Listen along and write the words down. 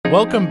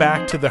Welcome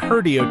back to the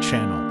Herdio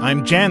channel.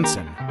 I'm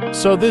Jansen.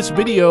 So this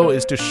video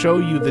is to show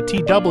you the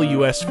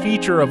TWS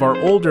feature of our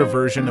older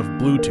version of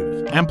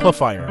Bluetooth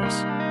amplifiers.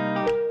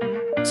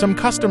 Some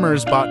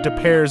customers bought 2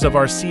 pairs of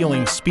our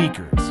ceiling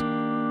speakers.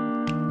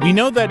 We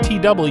know that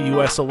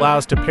TWS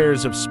allows 2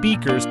 pairs of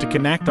speakers to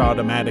connect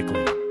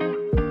automatically.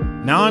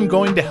 Now I'm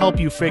going to help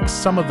you fix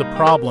some of the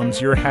problems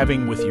you're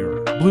having with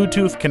your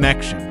Bluetooth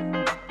connection.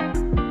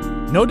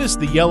 Notice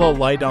the yellow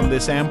light on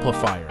this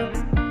amplifier.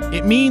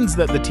 It means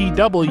that the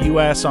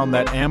TWS on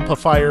that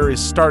amplifier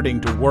is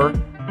starting to work.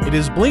 It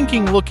is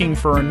blinking looking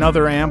for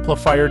another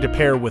amplifier to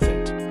pair with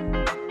it.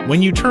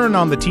 When you turn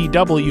on the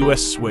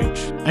TWS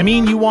switch,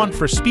 you want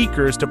for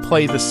speakers to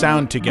play the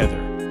sound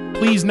together.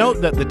 Please note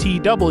that the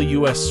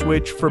TWS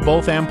switch for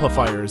both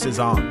amplifiers is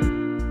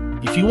on.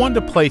 If you want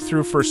to play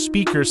through for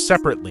speakers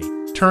separately,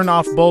 turn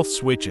off both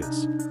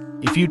switches.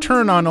 If you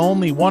turn on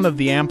only one of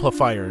the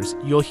amplifiers,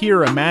 you'll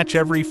hear a match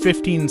every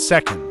 15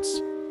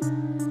 seconds.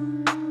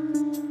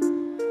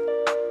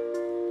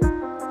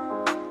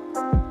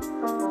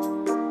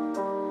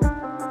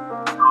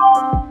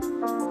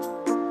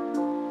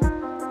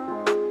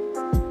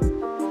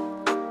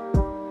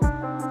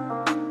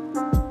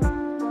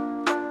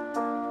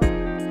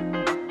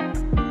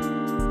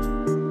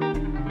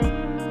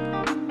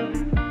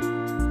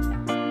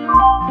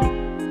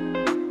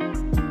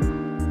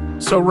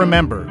 So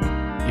remember,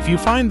 if you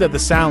find that the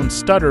sound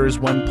stutters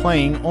when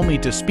playing only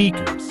to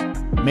speakers,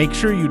 make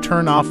sure you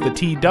turn off the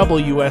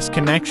TWS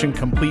connection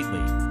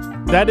completely.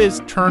 That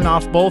is, turn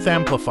off both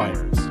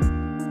amplifiers.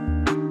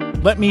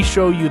 Let me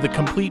show you the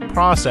complete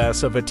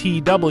process of a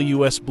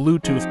TWS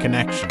Bluetooth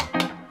connection.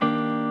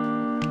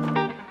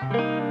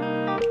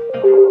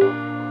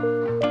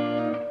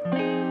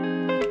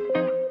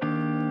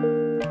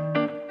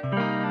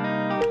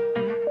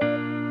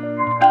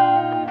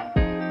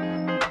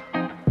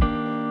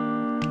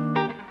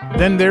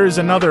 Then there is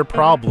another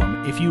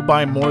problem. If you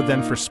buy more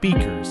than 4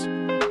 speakers,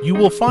 you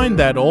will find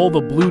that all the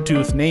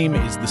Bluetooth name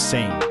is the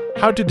same.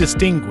 How to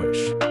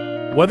distinguish?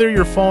 Whether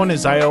your phone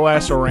is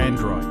iOS or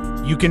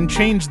Android, you can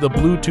change the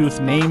Bluetooth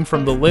name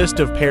from the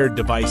list of paired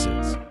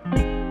devices.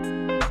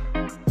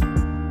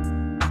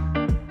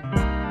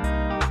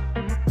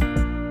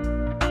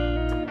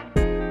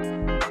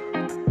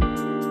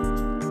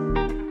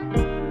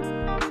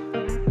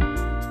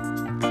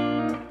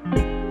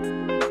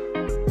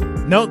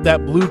 Note that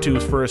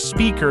Bluetooth for a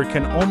speaker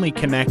can only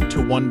connect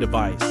to one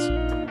device.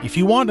 If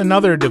you want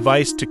another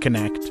device to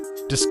connect,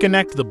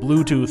 disconnect the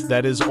Bluetooth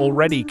that is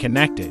already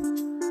connected.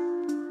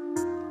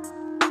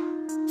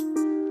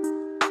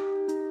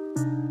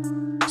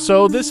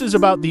 So this is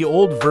about the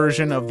old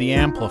version of the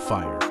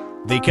amplifier.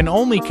 They can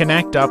only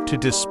connect up to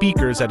 2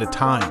 speakers at a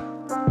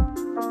time.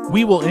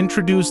 We will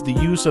introduce the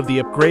use of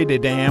the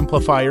upgraded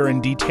amplifier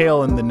in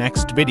detail in the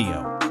next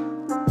video.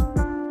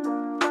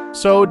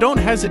 So don't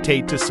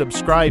hesitate to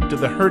subscribe to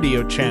the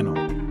Herdio channel.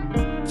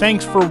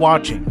 Thanks for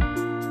watching.